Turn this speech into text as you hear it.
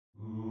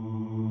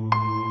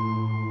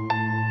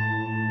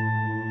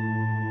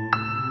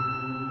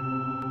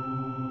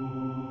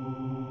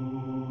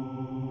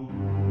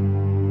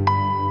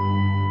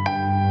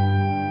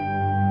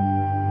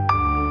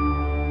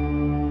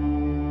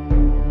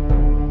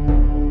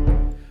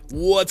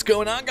What's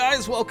going on,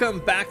 guys? Welcome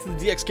back to the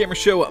DX Gamer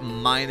Show.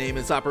 My name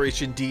is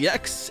Operation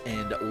DX,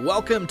 and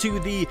welcome to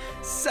the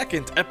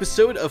second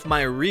episode of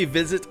my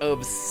revisit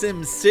of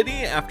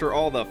SimCity after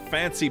all the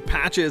fancy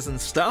patches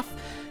and stuff.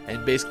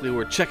 And basically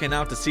we're checking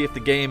out to see if the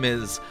game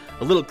is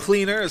a little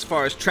cleaner as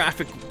far as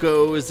traffic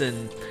goes,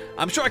 and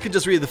I'm sure I could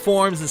just read the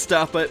forums and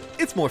stuff, but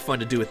it's more fun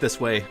to do it this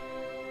way.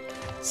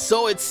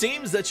 So it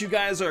seems that you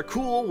guys are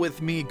cool with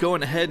me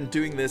going ahead and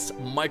doing this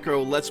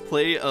micro let's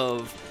play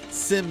of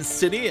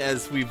SimCity,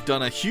 as we've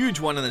done a huge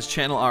one on this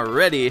channel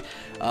already.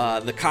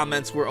 The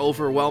comments were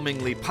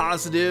overwhelmingly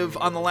positive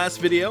on the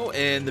last video,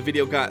 and the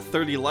video got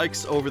 30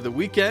 likes over the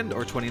weekend,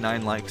 or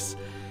 29 likes.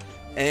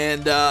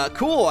 And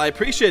cool, I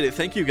appreciate it.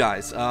 Thank you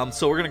guys.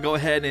 So we're gonna go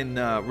ahead and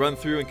run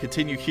through and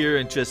continue here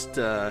and just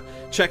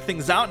check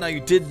things out. Now,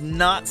 you did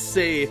not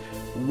say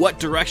what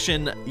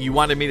direction you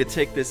wanted me to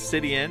take this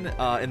city in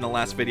the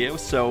last video,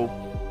 so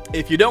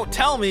if you don't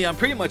tell me, I'm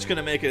pretty much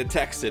gonna make it a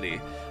tech city,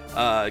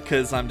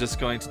 because I'm just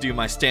going to do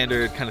my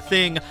standard kind of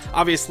thing.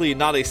 Obviously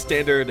not a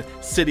standard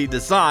city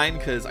design,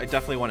 because I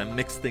definitely want to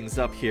mix things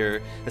up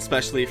here,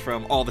 especially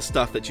from all the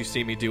stuff that you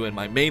see me do in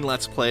my main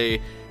let's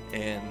play.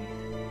 And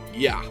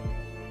yeah,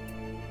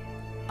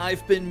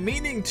 I've been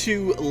meaning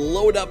to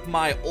load up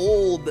my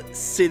old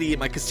city,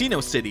 my casino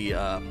city,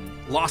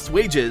 Lost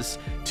Wages,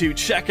 to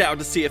check out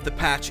to see if the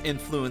patch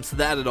influenced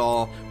that at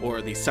all,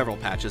 or the several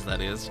patches,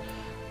 that is.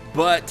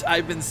 But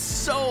I've been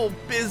so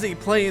busy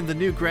playing the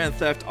new Grand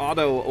Theft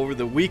Auto over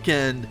the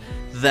weekend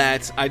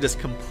that I just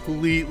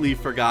completely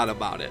forgot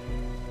about it.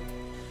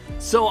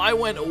 So I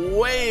went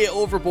way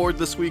overboard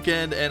this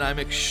weekend, and I'm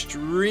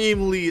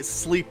extremely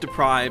sleep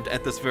deprived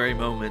at this very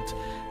moment,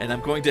 and I'm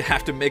going to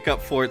have to make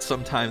up for it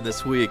sometime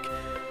this week.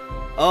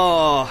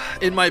 Oh,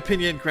 in my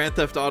opinion, Grand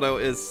Theft Auto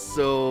is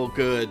so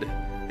good.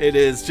 It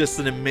is just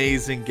an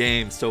amazing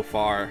game so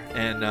far,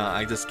 and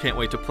I just can't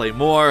wait to play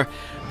more,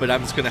 but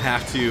I'm just going to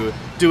have to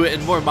do it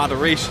in more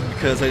moderation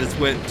because I just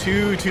went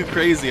too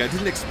crazy. I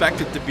didn't expect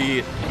it to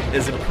be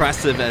as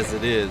impressive as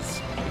it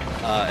is,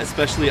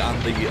 especially on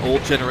the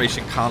old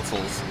generation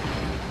consoles.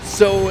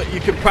 So you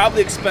could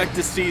probably expect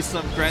to see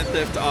some Grand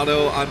Theft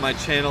Auto on my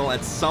channel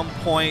at some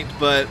point,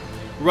 but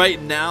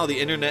right now the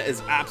internet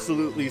is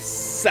absolutely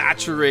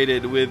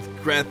saturated with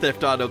Grand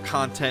Theft Auto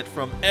content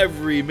from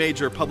every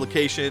major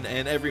publication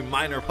and every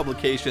minor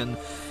publication.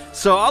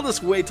 So I'll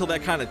just wait till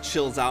that kind of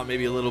chills out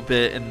maybe a little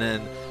bit, and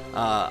then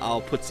I'll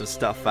put some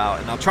stuff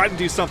out, and I'll try to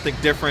do something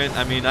different.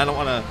 I mean, I don't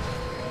want to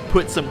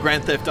put some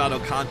Grand Theft Auto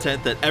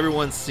content that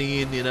everyone's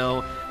seen, you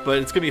know, but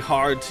it's gonna be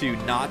hard to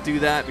not do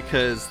that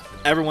because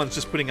everyone's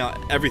just putting out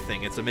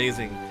everything. It's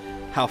amazing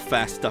how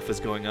fast stuff is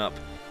going up.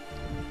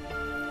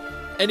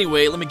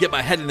 Anyway, let me get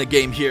my head in the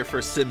game here for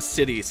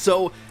SimCity.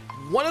 So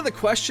one of the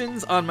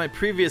questions on my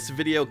previous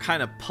video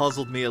kind of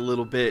puzzled me a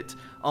little bit,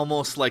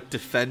 almost like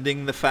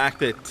defending the fact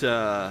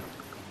that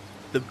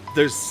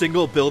there's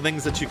single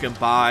buildings that you can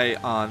buy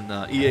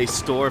on EA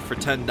Store for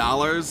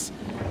 $10.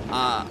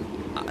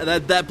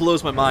 That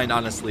blows my mind,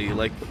 honestly.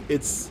 Like,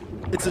 it's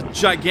a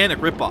gigantic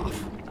ripoff.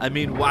 I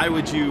mean, why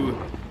would you?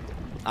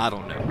 I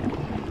don't know.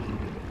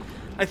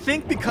 I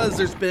think because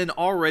there's been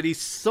already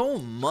so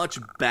much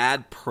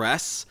bad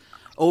press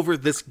over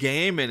this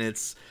game and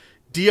its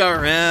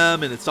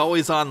DRM and its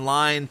always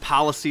online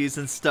policies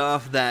and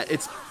stuff, that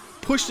it's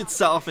pushed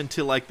itself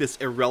into like this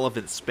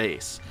irrelevant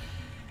space.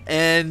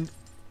 And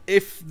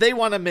if they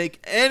want to make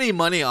any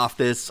money off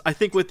this, I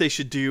think what they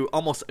should do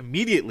almost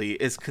immediately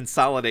is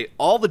consolidate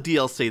all the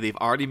DLC they've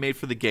already made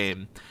for the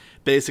game.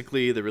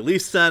 Basically the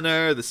release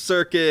center, the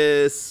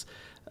circus,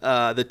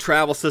 the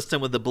travel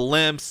system with the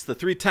blimps, the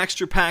 3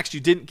 texture packs you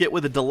didn't get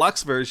with the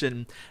deluxe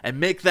version, and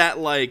make that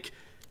like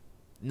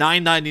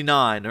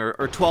 $9.99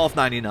 or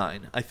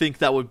 $12.99. I think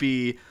that would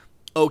be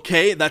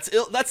okay.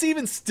 That's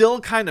even still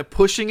kind of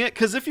pushing it,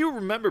 because if you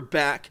remember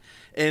back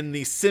in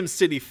the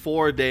SimCity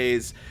 4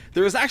 days,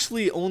 there was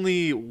actually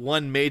only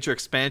one major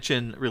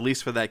expansion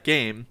released for that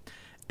game,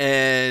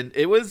 and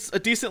it was a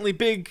decently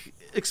big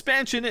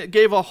expansion. It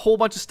gave a whole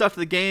bunch of stuff to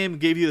the game,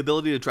 gave you the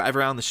ability to drive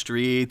around the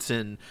streets,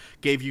 and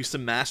gave you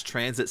some mass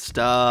transit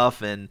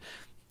stuff, and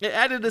it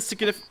added a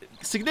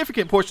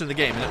significant portion of the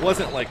game, and it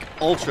wasn't like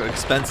ultra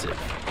expensive.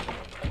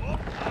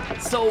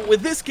 So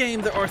with this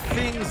game, there are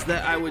things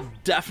that I would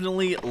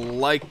definitely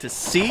like to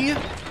see.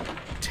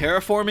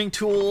 Terraforming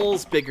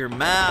tools, bigger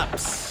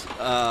maps,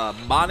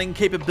 modding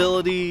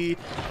capability.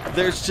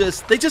 They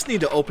just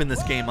need to open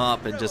this game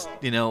up and just,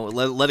 you know,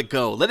 let it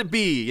go. Let it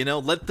be, you know,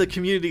 let the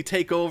community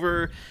take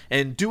over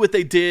and do what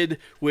they did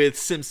with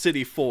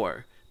SimCity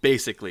 4,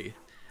 basically.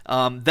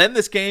 Then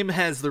this game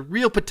has the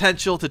real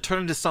potential to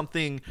turn into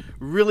something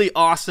really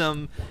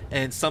awesome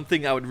and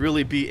something I would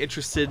really be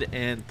interested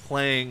in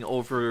playing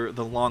over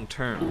the long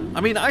term.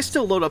 I mean, I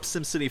still load up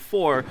SimCity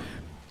 4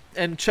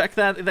 and check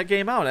that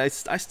game out. I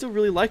still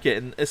really like it,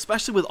 and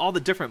especially with all the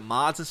different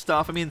mods and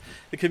stuff. I mean,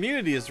 the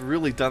community has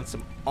really done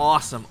some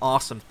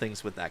awesome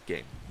things with that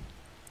game.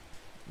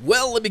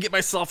 Well, let me get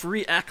myself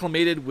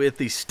reacclimated with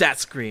the stat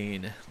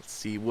screen. Let's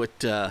see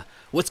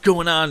what's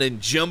going on in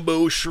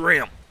Jumbo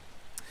Shrimp.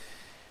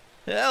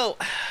 Well,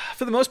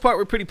 for the most part,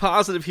 we're pretty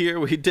positive here.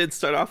 We did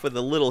start off with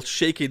a little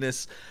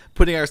shakiness,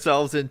 putting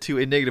ourselves into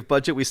a negative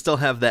budget. We still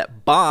have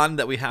that bond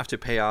that we have to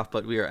pay off,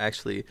 but we are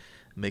actually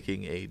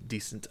making a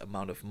decent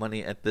amount of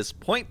money at this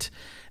point.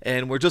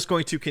 And we're just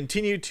going to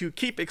continue to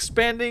keep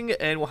expanding,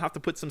 and we'll have to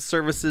put some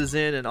services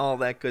in and all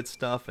that good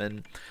stuff.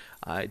 And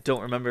I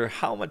don't remember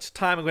how much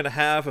time I'm going to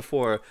have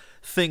before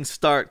things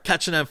start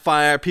catching on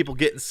fire, people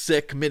getting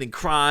sick, committing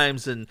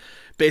crimes, and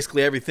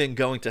basically everything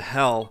going to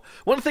hell.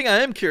 One thing I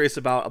am curious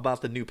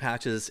about the new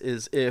patches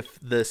is if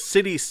the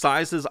city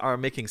sizes are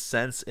making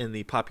sense in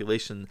the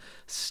population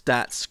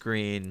stat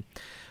screen.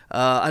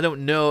 I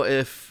don't know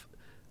if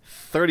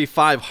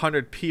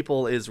 3,500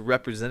 people is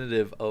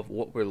representative of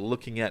what we're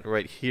looking at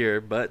right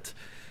here, but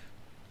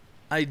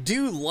I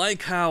do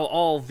like how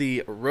all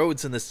the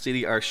roads in the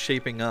city are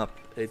shaping up.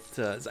 It's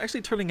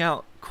actually turning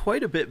out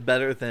quite a bit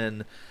better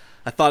than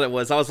I thought it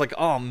was. I was like,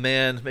 oh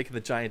man, making the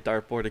giant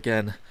dartboard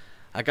again.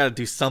 I gotta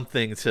do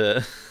something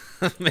to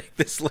make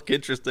this look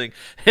interesting.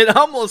 It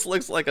almost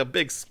looks like a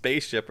big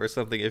spaceship or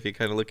something if you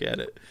kind of look at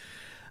it.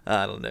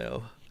 I don't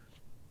know.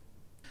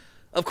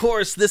 Of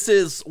course, this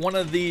is one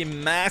of the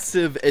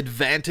massive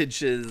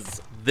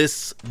advantages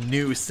this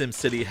new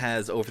SimCity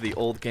has over the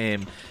old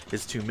game,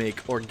 is to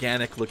make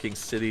organic looking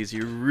cities.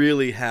 You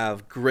really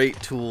have great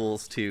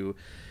tools to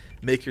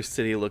make your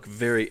city look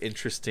very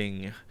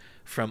interesting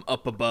from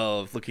up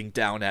above, looking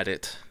down at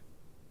it.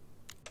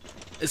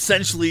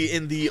 Essentially,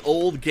 in the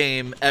old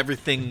game,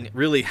 everything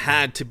really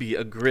had to be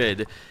a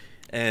grid,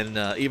 and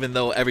even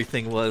though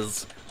everything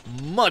was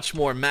much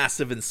more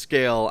massive in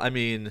scale, I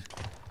mean,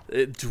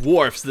 it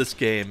dwarfs this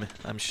game.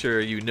 I'm sure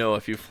you know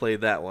if you've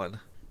played that one.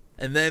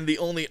 And then the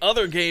only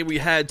other game we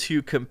had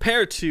to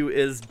compare to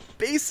is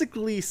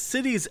basically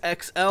Cities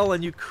XL,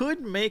 and you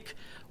could make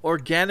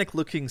organic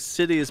looking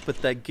cities,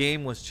 but that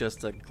game was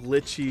just a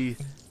glitchy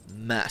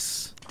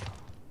mess.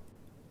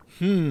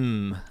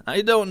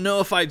 I don't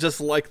know if I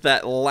just like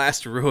that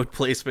last road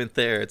placement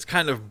there. It's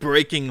kind of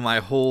breaking my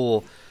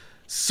whole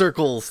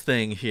circles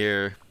thing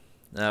here.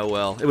 Oh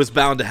well, it was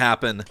bound to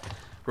happen.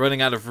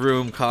 Running out of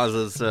room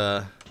causes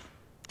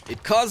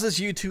it causes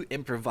you to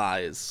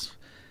improvise.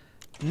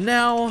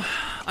 Now,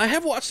 I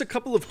have watched a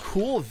couple of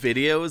cool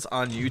videos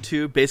on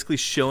YouTube basically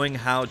showing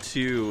how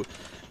to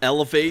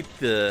elevate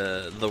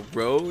the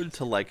road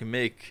to like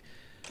make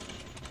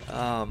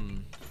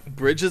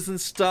bridges and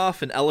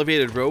stuff, an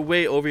elevated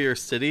roadway over your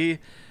city.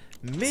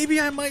 Maybe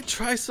I might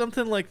try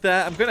something like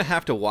that. I'm gonna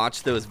have to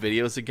watch those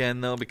videos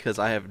again though, because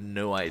I have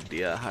no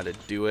idea how to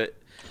do it.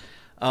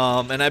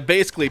 And I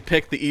basically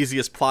picked the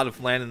easiest plot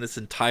of land in this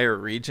entire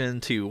region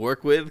to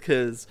work with,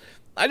 because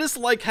I just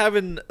like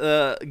having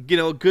you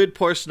know, a good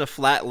portion of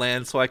flat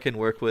land so I can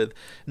work with.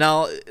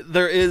 Now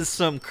there is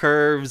some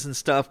curves and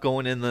stuff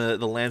going in the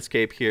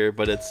landscape here,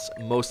 but it's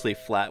mostly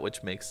flat,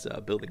 which makes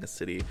building a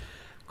city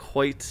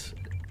quite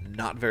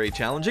not very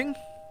challenging.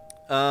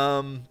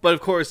 But of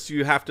course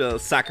you have to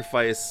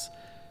sacrifice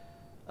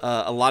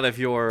a lot of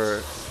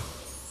your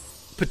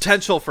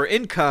potential for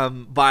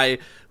income by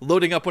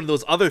loading up one of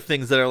those other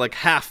things that are like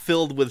half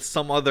filled with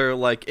some other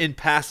like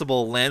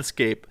impassable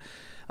landscape.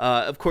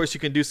 Of course you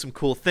can do some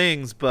cool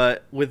things,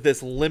 but with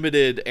this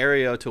limited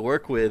area to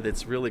work with,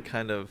 it's really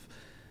kind of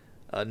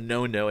a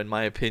no-no in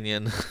my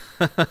opinion.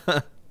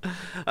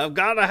 I've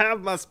gotta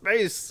have my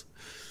space.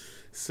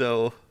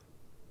 So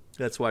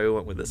that's why we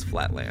went with this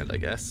flat land, I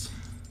guess.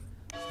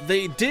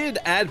 They did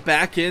add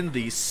back in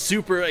the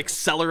super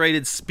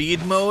accelerated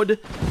speed mode.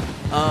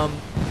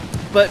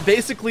 But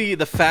basically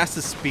the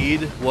fastest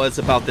speed was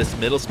about this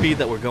middle speed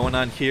that we're going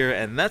on here,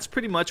 and that's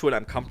pretty much what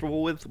I'm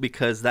comfortable with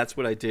because that's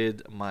what I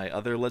did my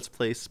other Let's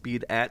Play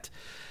speed at.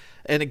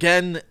 And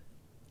again,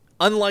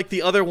 unlike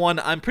the other one,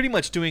 I'm pretty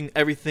much doing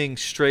everything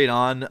straight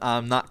on.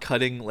 I'm not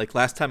cutting. Like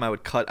last time I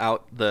would cut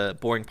out the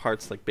boring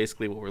parts, like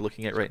basically what we're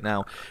looking at right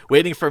now,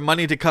 waiting for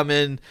money to come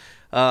in.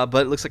 But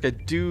it looks like I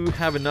do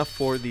have enough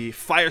for the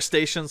fire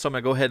station, so I'm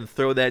going to go ahead and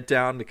throw that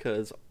down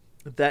because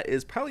that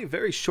is probably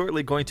very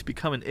shortly going to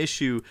become an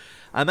issue.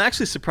 I'm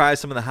actually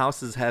surprised some of the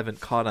houses haven't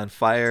caught on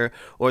fire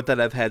or that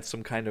I've had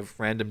some kind of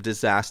random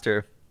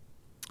disaster.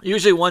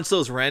 Usually once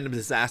those random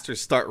disasters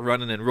start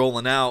running and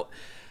rolling out,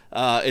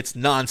 it's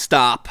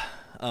non-stop.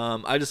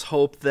 I just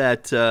hope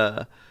that,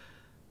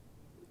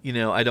 you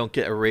know, I don't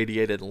get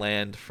irradiated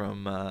land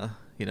from,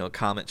 you know, a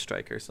comet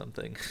strike or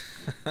something.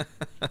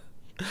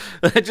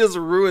 That just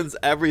ruins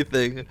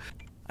everything.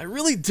 I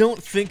really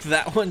don't think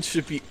that one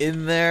should be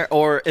in there,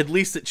 or at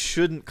least it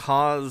shouldn't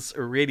cause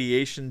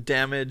irradiation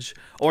damage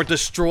or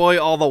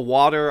destroy all the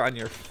water on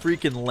your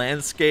freaking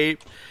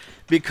landscape,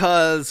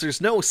 because there's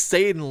no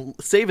save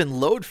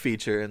and load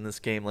feature in this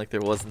game like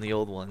there was in the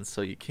old one,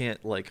 so you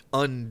can't like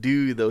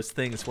undo those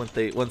things once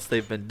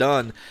they've been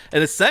done,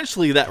 and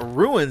essentially that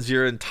ruins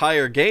your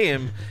entire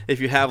game.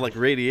 If you have like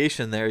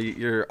radiation there,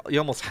 you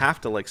almost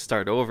have to like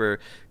start over,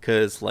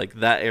 because like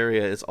that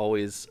area is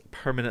always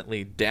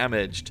permanently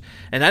damaged.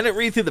 And I didn't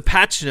read through the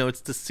patch notes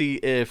to see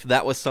if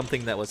that was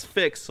something that was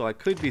fixed, so I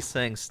could be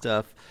saying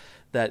stuff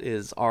that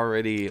is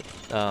already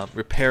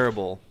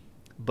repairable.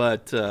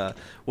 But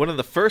one of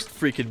the first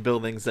freaking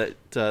buildings that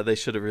they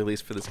should have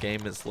released for this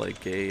game is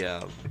like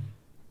a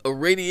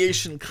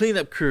radiation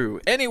cleanup crew.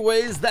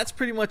 Anyways, that's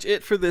pretty much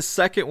it for this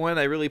second one.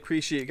 I really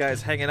appreciate you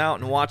guys hanging out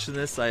and watching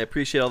this. I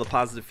appreciate all the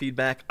positive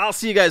feedback. I'll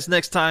see you guys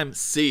next time.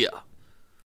 See ya.